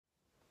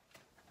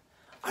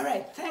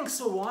Alright, thanks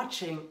for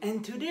watching,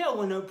 and today I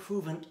want to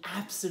prove an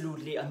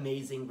absolutely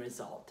amazing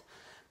result.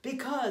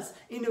 Because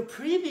in a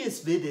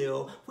previous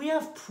video, we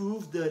have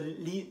proved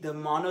the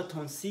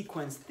monotone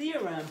sequence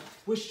theorem,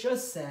 which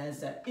just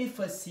says that if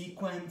a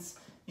sequence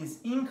is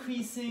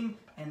increasing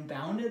and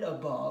bounded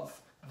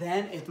above,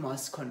 then it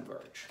must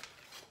converge.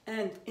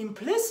 And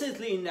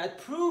implicitly in that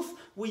proof,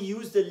 we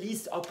use the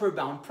least upper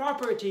bound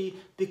property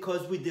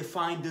because we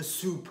define the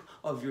soup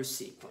of your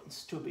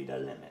sequence to be the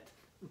limit.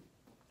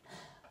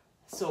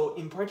 So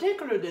in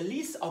particular, the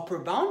least upper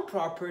bound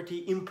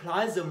property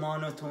implies the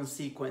monotone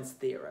sequence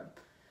theorem.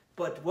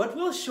 But what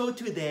we'll show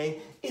today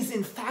is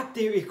in fact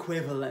their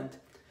equivalent.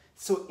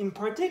 So in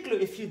particular,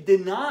 if you're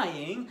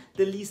denying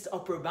the least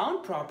upper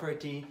bound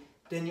property,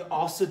 then you're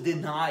also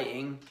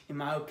denying, in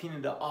my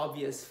opinion, the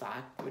obvious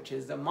fact, which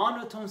is the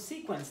monotone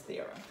sequence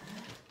theorem.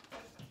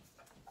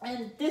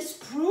 And this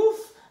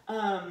proof,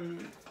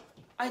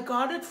 I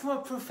got it from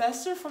a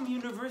professor from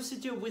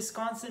University of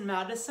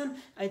Wisconsin-Madison.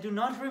 I do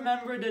not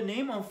remember the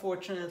name,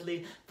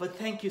 unfortunately, but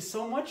thank you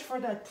so much for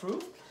that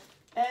proof.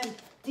 And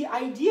the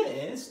idea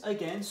is,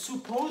 again,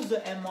 suppose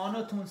the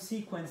monotone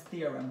sequence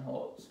theorem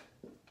holds.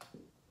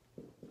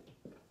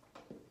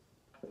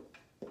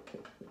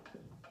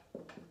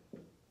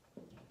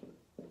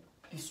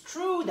 It's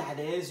true, that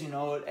is,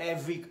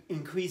 every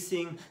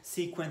increasing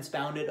sequence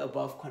bounded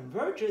above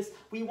converges.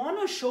 We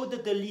want to show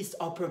that the least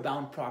upper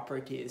bound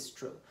property is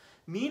true.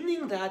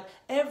 Meaning that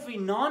every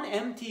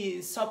non-empty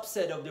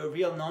subset of the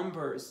real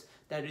numbers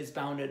that is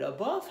bounded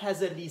above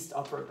has a least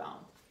upper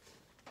bound.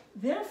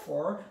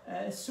 Therefore,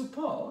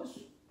 suppose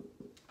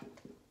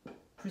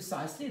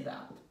precisely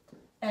that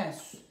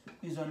S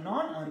is a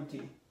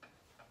non-empty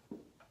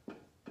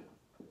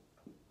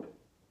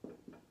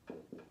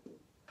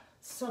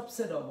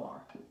subset of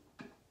R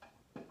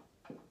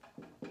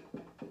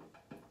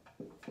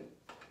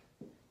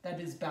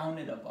that is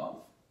bounded above.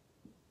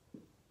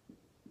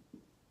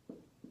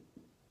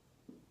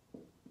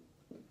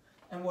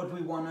 And what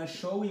we want to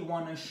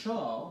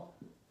show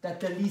that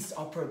the least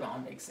upper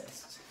bound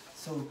exists.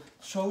 So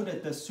show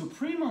that the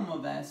supremum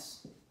of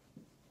S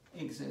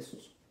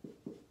exists.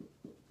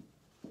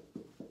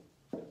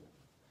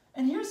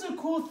 And here's a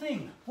cool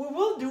thing. We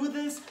will do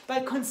this by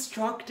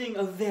constructing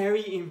a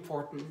very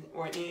important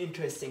or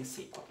interesting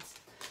sequence.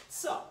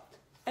 So,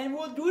 and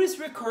we'll do this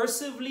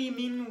recursively,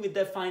 meaning we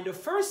define the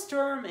first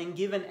term and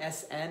given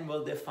Sn,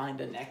 we'll define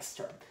the next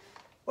term.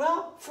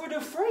 Well, for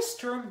the first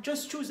term,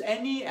 just choose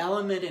any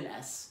element in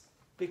S,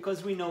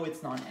 because we know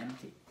it's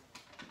non-empty.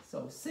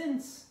 So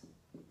since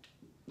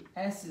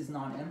S is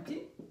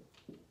non-empty,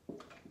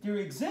 there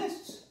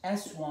exists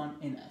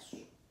S1 in S.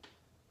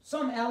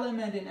 Some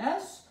element in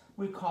S,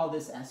 we call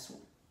this S1.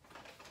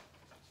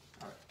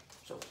 All right,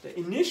 so the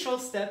initial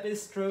step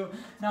is true.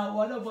 Now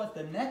what about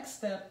the next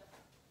step?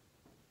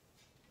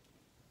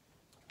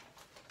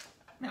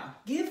 Now,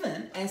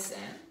 given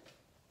Sn,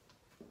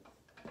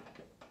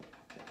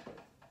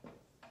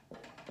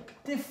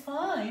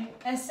 define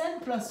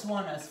Sn plus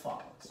 1 as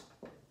follows.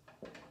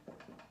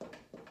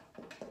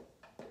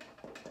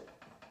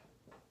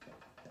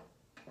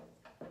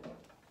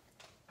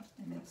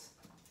 And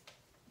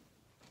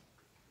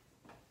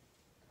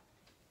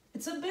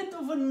it's a bit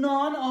of a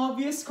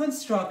non-obvious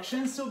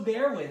construction, so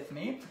bear with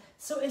me.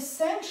 So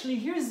essentially,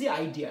 here's the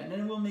idea, and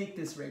then we'll make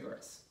this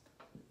rigorous.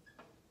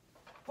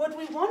 What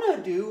we want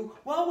to do,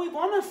 well, we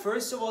want to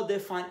first of all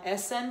define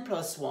Sn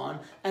plus 1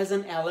 as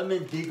an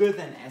element bigger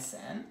than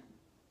Sn.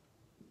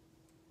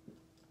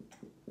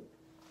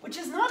 Which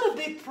is not a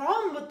big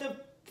problem, but the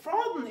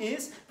problem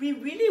is we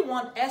really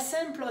want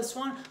Sn plus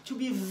 1 to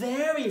be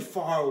very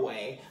far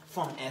away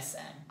from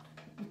Sn.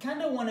 We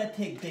kind of want to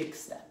take big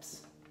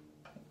steps.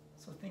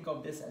 So think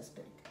of this as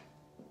big.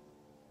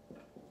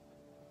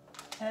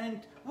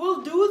 And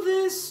we'll do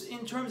this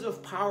in terms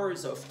of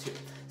powers of 2.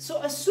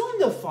 So assume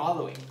the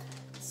following.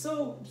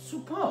 So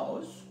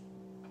suppose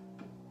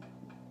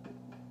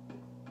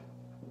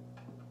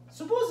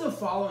the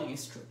following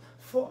is true.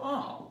 For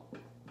all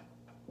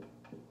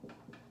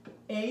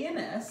A in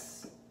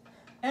S,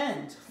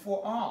 and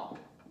for all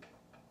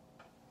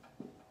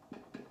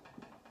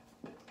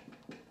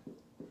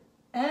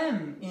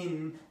M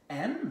in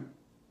M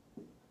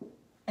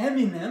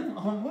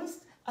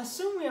almost,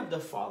 assume we have the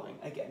following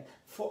again.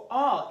 For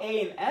all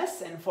A in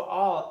S and for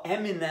all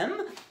M in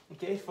M,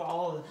 okay, for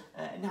all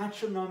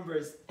natural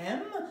numbers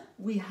M,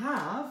 we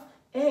have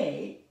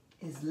A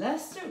is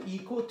less or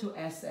equal to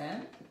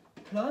Sn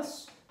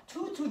plus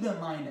 2 to the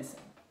minus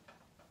n.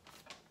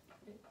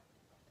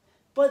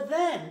 But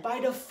then, by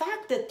the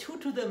fact that 2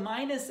 to the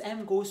minus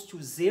m goes to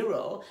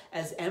 0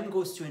 as m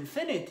goes to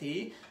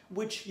infinity,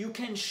 which you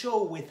can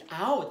show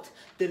without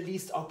the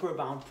least upper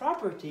bound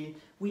property,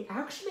 we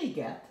actually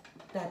get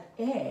that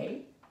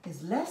A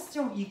is less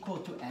than or equal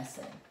to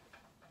Sn.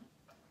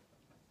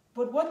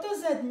 But what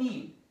does that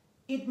mean?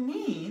 It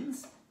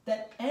means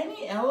that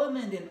any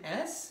element in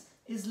S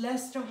is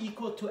less than or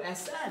equal to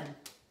Sn.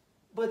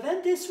 But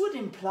then this would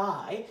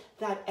imply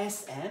that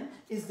Sn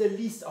is the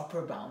least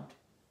upper bound.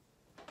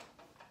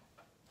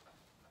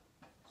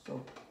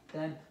 So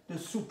then the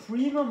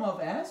supremum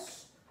of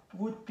S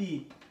would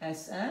be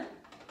Sn,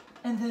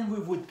 and then we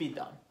would be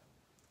done.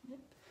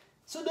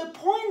 So the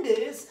point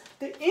is,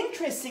 the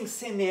interesting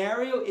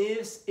scenario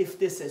is if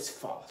this is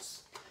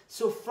false.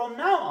 So from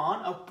now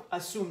on,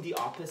 assume the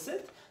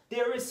opposite.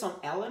 There is some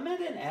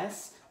element in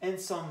S and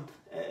some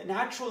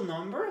natural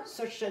number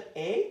such that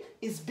A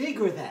is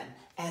bigger than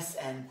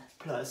Sn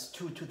plus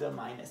 2 to the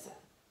minus n.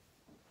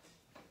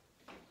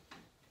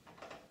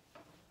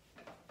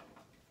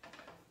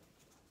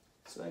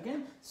 So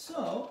again,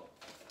 suppose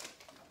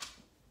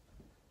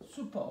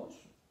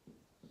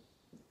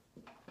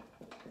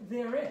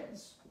there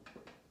is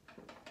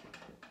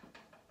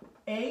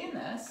A in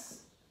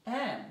S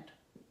and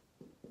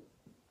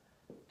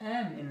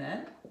M in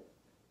N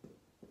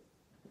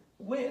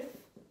with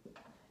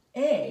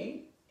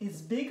A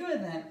is bigger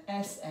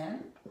than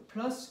Sn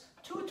plus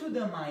 2 to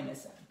the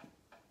minus n.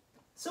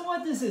 So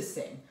what this is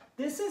saying?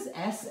 This is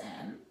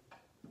Sn.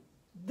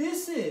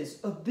 This is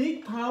a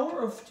big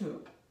power of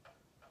 2.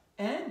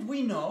 And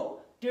we know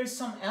there's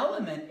some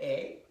element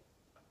A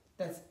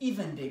that's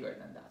even bigger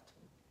than that.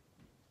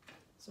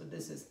 So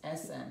this is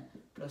Sn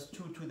plus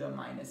 2 to the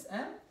minus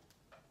n.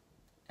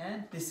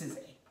 And this is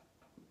A.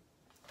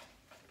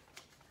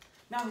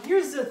 Now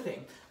here's the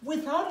thing.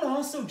 Without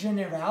loss of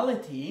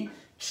generality,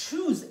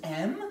 choose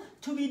m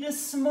to be the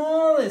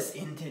smallest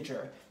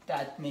integer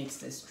that makes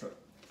this true.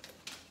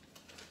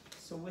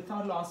 So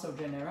without loss of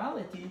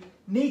generality,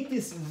 make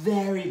this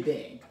very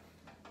big.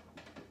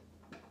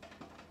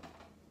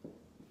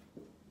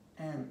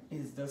 M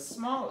is the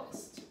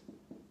smallest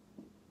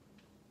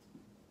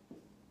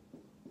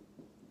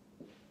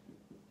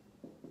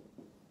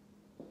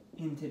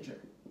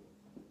integer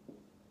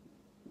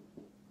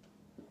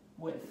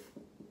with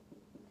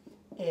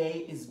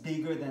A is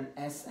bigger than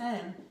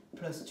Sn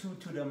plus 2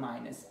 to the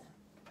minus n.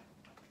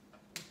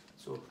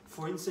 So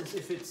for instance,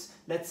 if it's,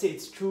 let's say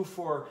it's true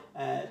for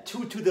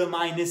 2 to the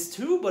minus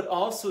 2, but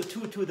also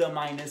 2 to the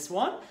minus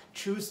 1,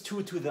 choose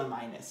 2 to the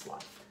minus 1.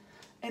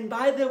 And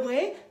by the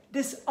way,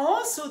 this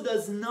also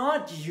does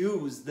not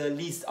use the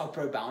least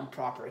upper bound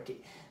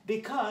property,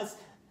 because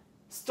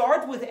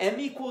start with m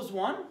equals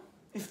 1.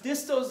 If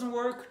this doesn't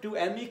work, do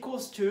m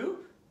equals 2.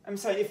 I'm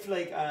sorry, if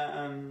like,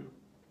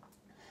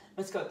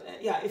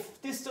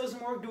 if this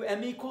doesn't work, do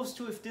m equals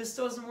 2. If this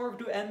doesn't work,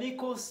 do m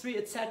equals 3,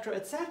 etc.,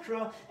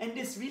 etc. And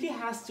this really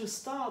has to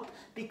stop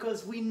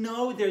because we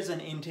know there's an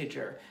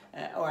integer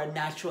or a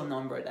natural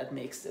number that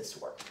makes this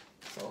work.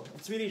 So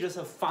it's really just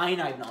a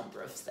finite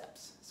number of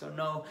steps. So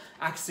no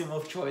axiom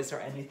of choice or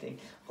anything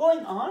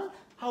going on.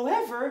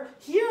 However,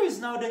 here is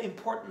now the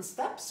important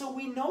step. So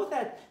we know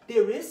that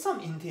there is some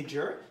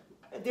integer,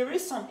 there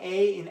is some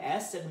A in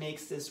S that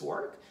makes this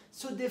work.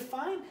 So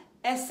define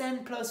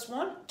Sn plus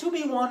 1 to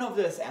be one of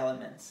those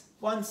elements,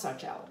 one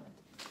such element.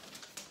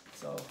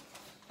 So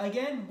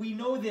again, we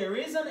know there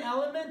is an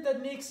element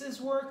that makes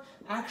this work.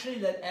 Actually,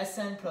 let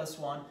Sn plus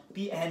 1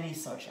 be any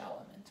such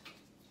element.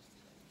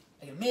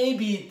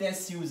 Maybe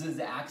this uses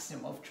the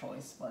axiom of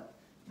choice, but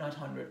not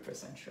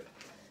 100% sure.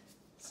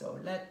 So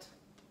let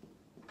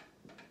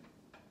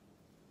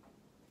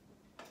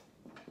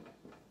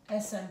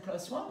Sn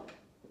plus 1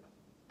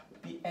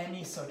 be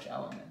any such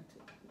element.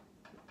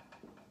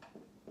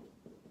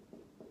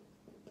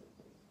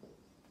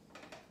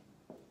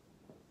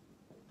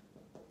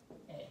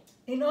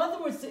 In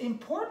other words, the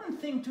important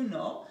thing to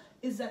know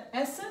is that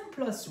Sn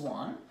plus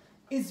 1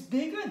 is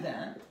bigger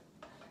than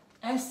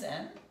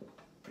Sn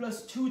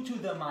plus 2 to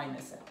the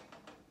minus n.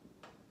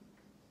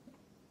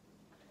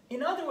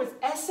 In other words,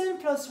 Sn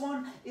plus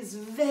 1 is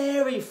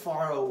very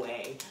far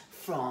away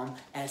from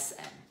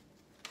Sn.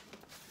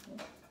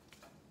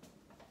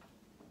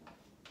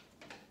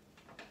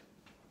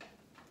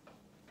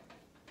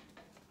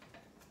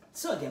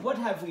 So again, what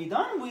have we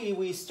done?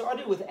 We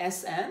started with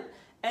Sn,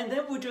 and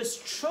then we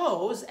just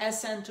chose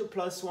Sn to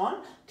plus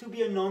 1 to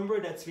be a number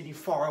that's really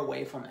far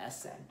away from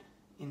Sn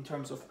in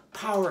terms of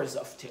powers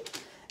of 2.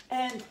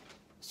 And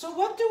so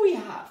what do we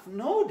have?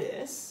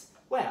 Notice,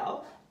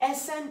 well,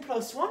 Sn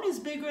plus 1 is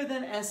bigger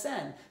than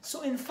Sn.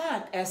 So in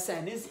fact,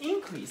 Sn is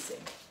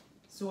increasing.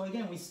 So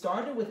again, we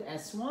started with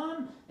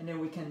S1, and then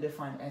we can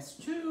define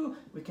S2,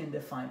 we can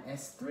define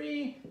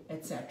S3,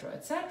 etc.,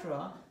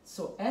 etc.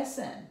 So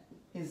Sn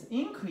is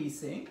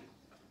increasing,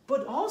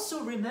 but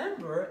also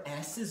remember,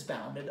 S is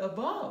bounded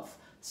above.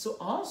 So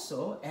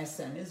also,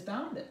 Sn is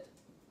bounded.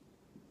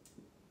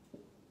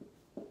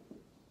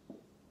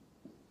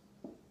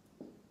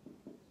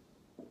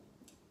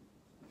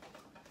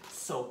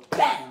 So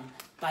bang!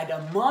 By the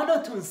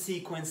monotone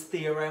sequence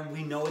theorem,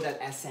 we know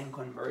that Sn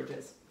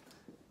converges.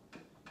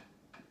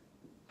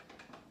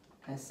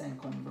 Sn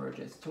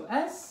converges to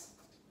S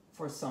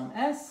for some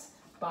S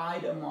by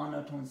the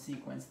monotone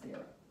sequence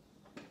theorem.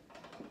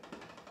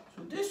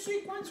 So this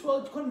sequence,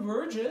 well, it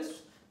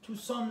converges to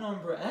some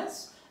number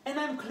S, and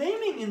I'm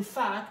claiming, in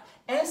fact,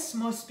 S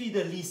must be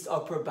the least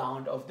upper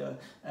bound of the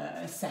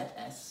set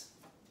S.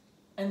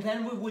 And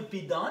then we would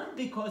be done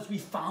because we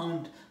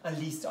found a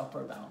least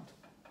upper bound.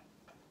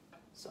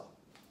 So,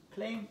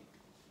 claim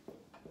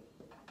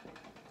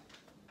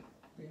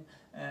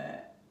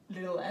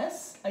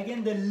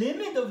again, the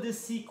limit of this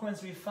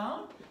sequence we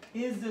found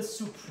is the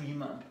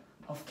supremum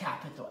of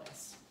capital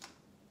S.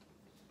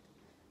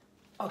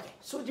 Okay,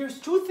 so there's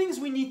two things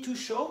we need to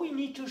show. We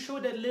need to show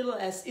that little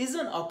s is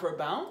an upper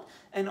bound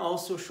and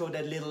also show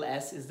that little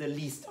s is the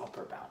least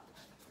upper bound.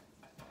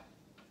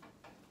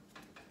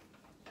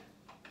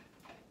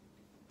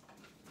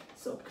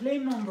 So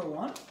claim number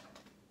one,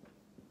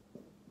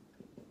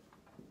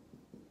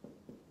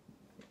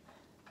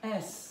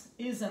 S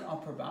is an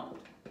upper bound.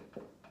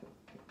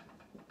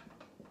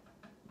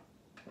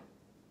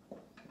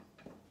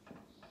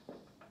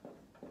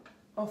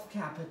 Of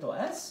capital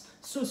S.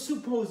 So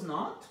suppose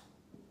not.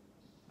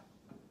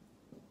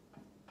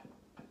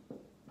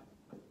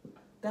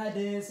 That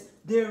is,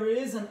 there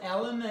is an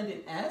element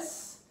in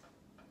S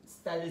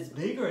that is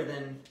bigger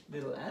than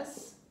little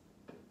s.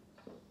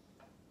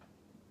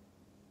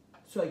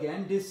 So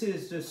again, this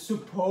is the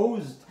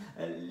supposed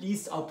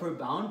least upper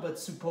bound, but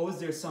suppose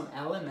there's some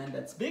element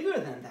that's bigger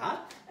than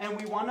that, and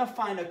we want to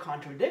find a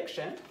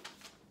contradiction.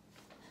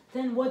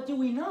 Then what do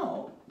we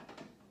know?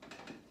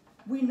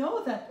 We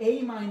know that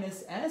a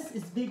minus s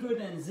is bigger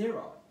than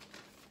 0.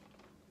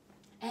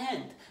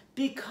 And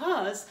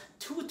because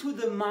 2 to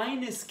the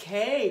minus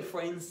k,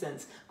 for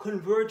instance,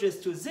 converges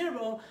to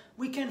 0,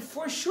 we can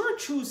for sure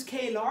choose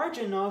k large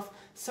enough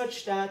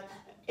such that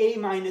a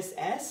minus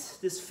s,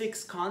 this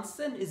fixed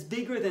constant, is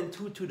bigger than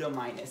 2 to the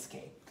minus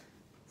k.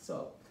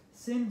 So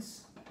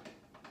since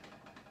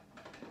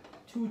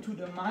 2 to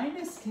the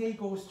minus k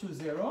goes to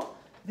 0,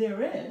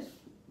 there is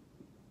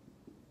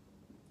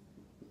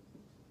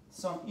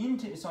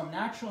some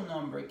natural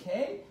number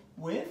k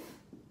with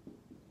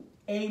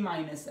a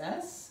minus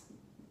s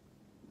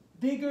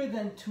bigger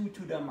than 2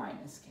 to the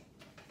minus k.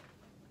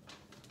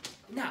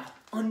 Now,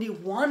 on the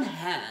one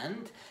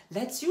hand,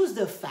 let's use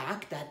the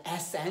fact that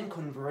Sn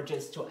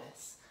converges to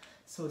S.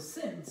 So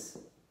since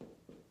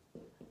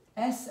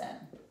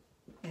Sn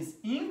is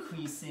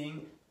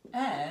increasing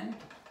and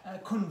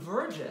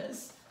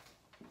converges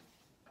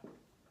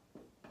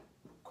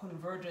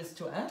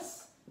to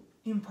S,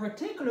 in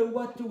particular,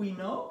 what do we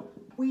know?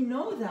 We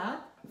know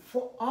that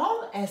for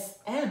all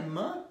Sm,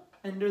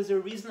 and there's a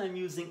reason I'm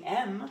using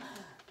m,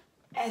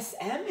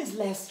 Sm is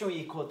less than or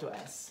equal to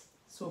S.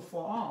 So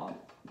for all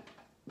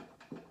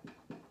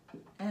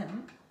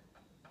m,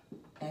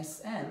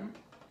 Sm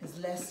is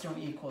less than or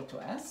equal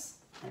to S.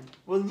 And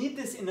we'll need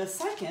this in a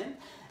second.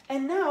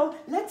 And now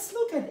let's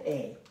look at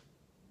A.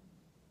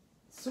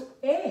 So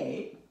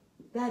A,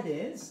 that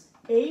is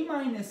A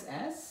minus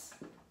S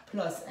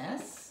plus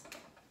S.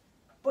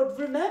 But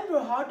remember,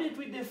 how did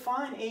we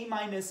define A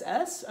minus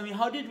S? I mean,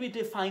 how did we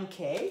define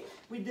K?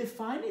 We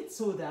defined it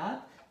so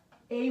that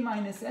A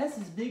minus S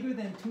is bigger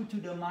than 2 to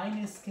the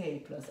minus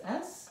K plus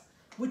S,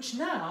 which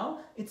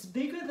now it's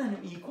bigger than or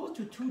equal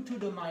to 2 to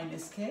the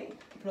minus K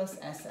plus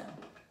Sm.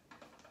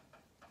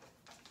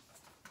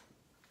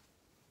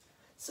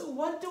 So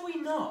what do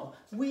we know?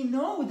 We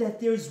know that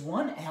there's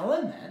one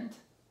element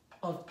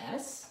of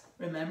S,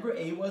 remember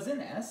A was in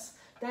S,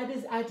 that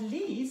is at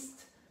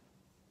least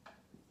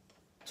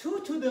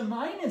 2 to the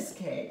minus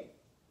K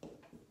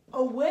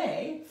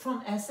away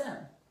from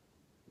Sm.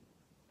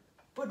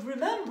 But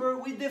remember,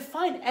 we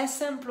defined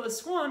Sm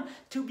plus 1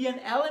 to be an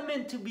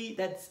element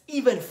that's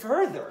even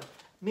further,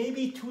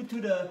 maybe 2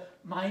 to the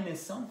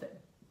minus something.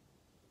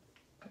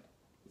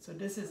 So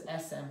this is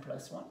Sm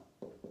plus 1.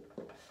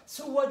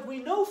 So what we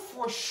know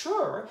for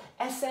sure,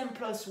 Sm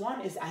plus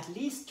 1 is at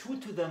least 2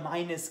 to the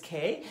minus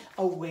K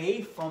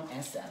away from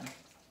Sm.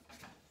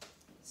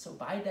 So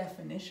by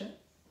definition,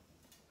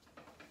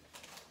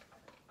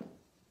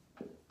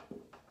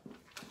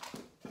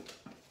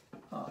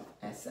 of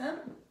Sm,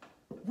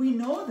 we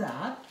know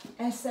that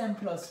Sm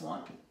plus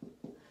 1,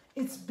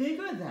 it's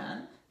bigger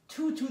than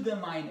 2 to the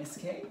minus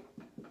K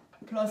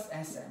plus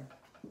Sm.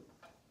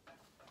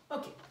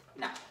 Okay,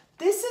 now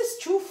this is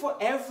true for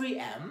every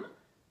m,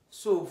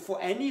 so for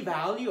any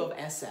value of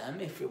Sm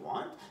if you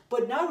want,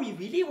 but now we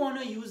really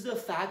want to use the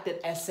fact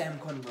that Sm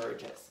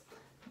converges.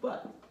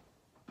 But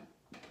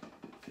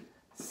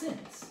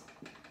since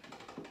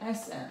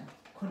Sm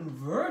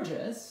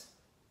converges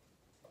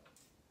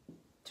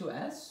to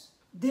S,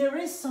 there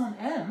is some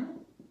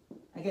m,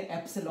 again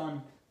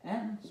epsilon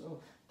n,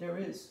 so there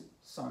is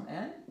some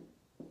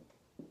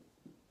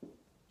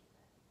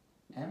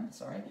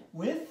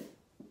with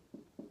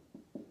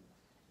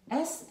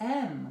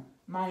Sm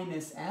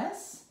minus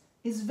S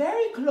is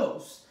very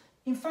close.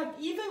 In fact,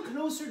 even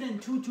closer than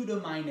 2 to the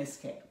minus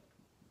K.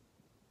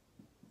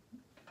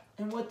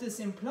 And what this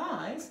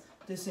implies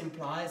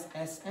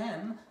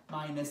Sm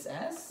minus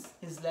S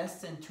is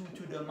less than 2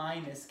 to the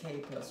minus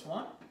K plus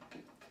 1.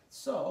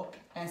 So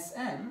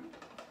Sm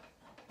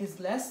is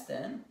less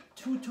than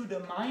 2 to the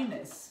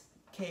minus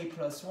K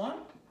plus 1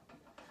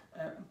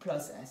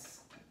 plus S.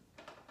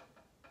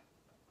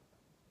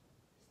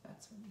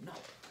 That's no.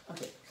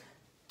 Okay.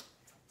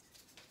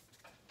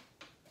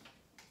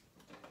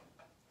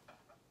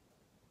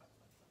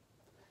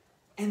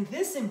 And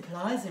this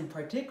implies in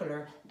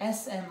particular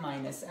Sm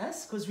minus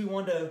s, because we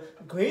want a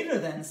greater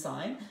than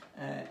sign.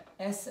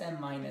 Sm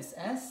minus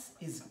s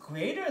is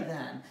greater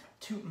than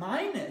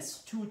minus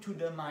 2 to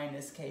the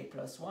minus k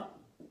plus 1.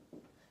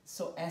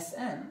 So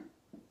Sm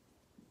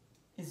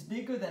is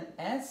bigger than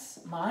s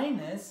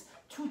minus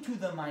 2 to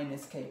the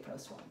minus k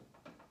plus 1.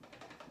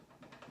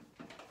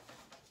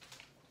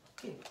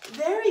 Okay,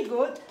 very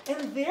good.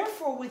 And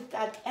therefore, with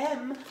that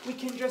m, we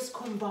can just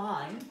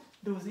combine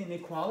those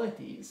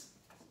inequalities.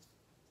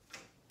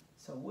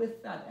 So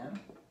with that m,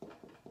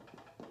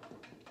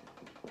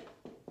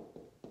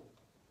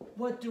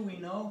 what do we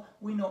know?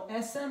 We know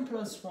Sm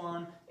plus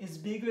 1 is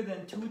bigger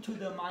than 2 to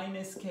the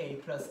minus k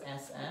plus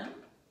Sm.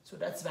 So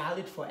that's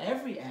valid for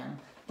every m.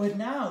 But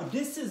now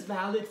this is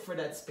valid for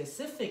that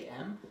specific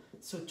m.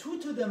 So 2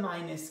 to the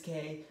minus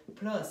k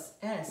plus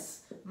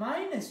s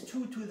minus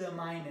 2 to the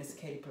minus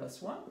k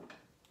plus 1.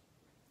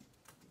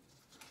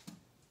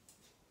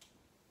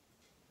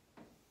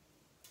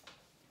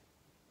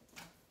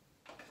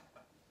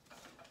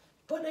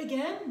 But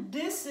again,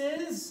 this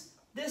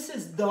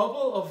is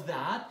double of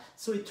that.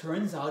 So it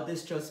turns out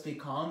this just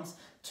becomes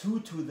 2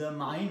 to the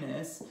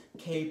minus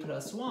k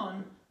plus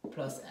 1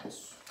 plus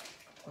s.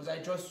 Because I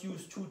just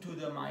used 2 to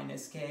the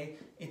minus k,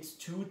 it's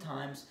 2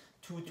 times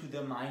 2 to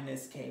the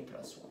minus k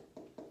plus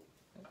 1.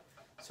 Okay.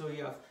 So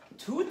you have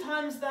 2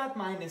 times that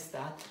minus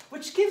that,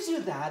 which gives you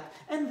that,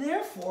 and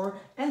therefore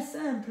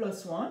Sm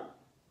plus 1,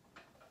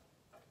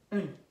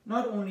 and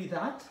not only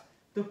that,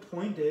 the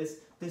point is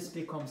this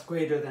becomes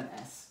greater than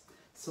s.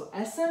 So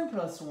Sm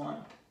plus 1,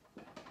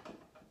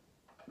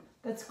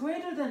 that's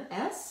greater than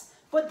s,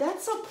 but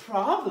that's a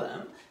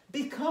problem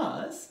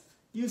because,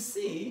 you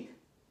see,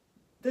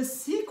 the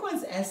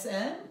sequence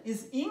Sn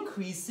is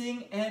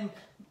increasing and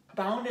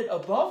bounded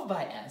above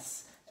by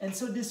s. And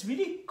so this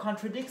really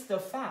contradicts the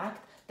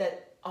fact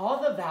that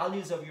all the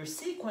values of your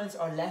sequence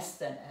are less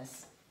than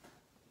s,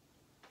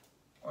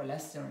 or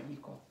less than or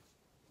equal.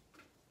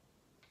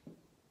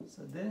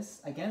 So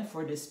this, again,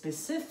 for this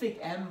specific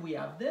m, we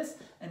have this,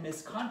 and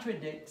this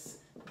contradicts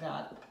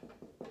that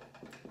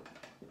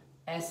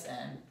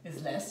Sn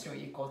is less or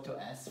equal to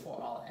s for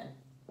all n.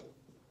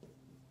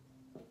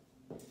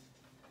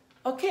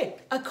 Okay,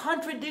 a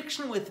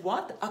contradiction with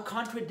what? A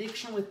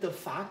contradiction with the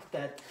fact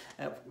that,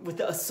 with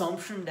the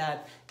assumption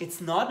that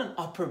it's not an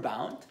upper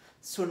bound.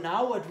 So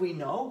now what we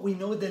know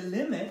the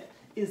limit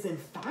is in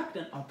fact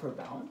an upper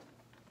bound.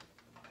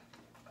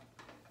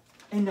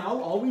 And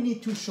now all we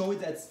need to show is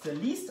that's the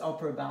least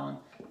upper bound,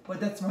 but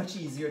that's much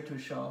easier to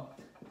show.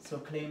 So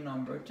claim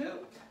number 2,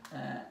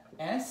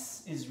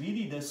 S is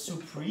really the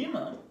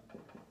supremum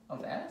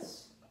of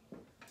S.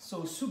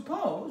 So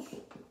suppose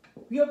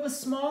we have a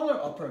smaller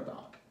upper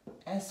bound.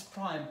 S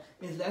prime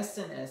is less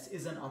than S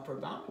is an upper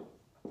bound.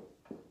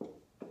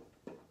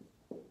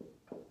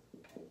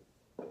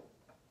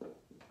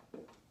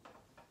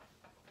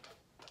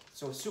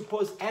 So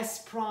suppose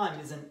S prime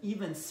is an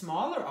even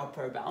smaller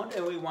upper bound,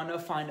 and we want to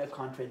find a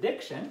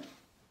contradiction.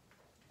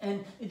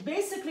 And it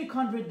basically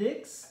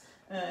contradicts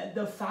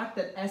the fact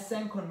that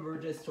Sn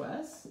converges to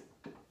S.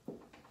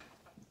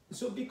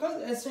 So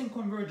because Sn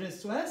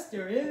converges to S,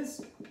 there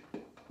is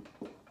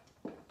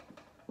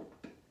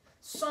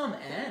some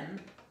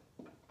n.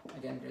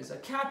 Again, there's a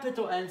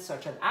capital N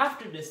such that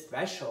after this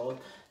threshold,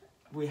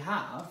 we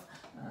have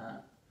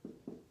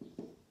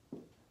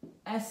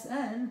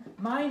Sn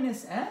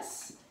minus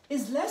S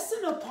is less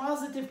than a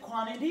positive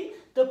quantity.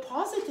 The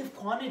positive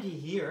quantity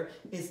here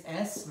is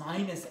S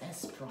minus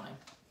S prime.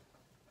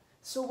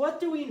 So what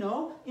do we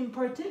know? In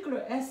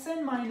particular,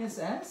 Sn minus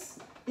S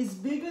is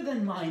bigger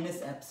than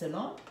minus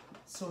epsilon.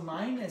 So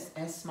minus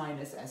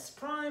S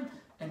prime,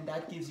 and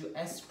that gives you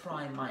S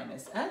prime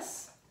minus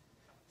S.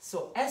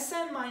 So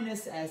Sn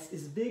minus S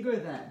is bigger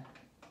than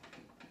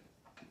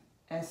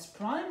S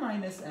prime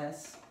minus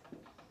S,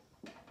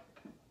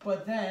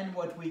 but then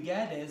what we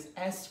get is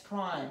S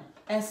prime,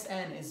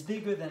 Sn is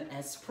bigger than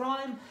S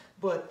prime,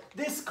 but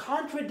this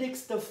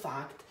contradicts the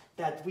fact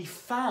that we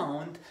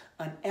found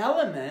an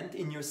element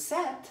in your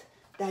set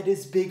that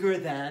is bigger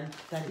than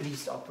that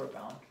least upper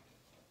bound.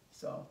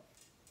 So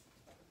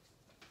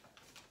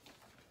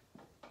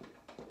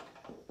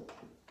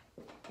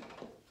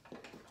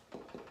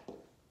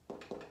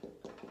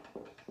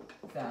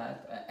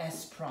that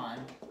S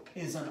prime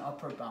is an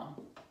upper bound.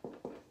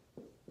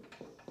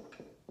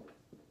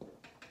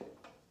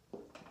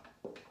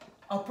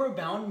 Upper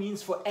bound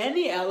means for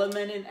any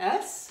element in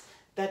S,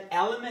 that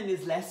element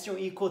is less than or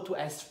equal to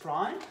S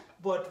prime,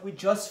 but we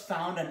just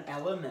found an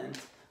element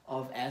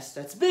of S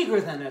that's bigger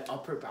than an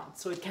upper bound,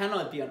 so it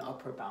cannot be an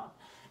upper bound.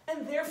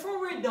 And therefore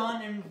we're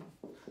done, and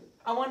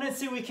I want to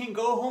see we can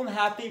go home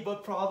happy,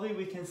 but probably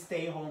we can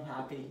stay home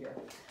happy here.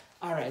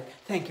 All right,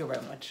 thank you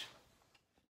very much.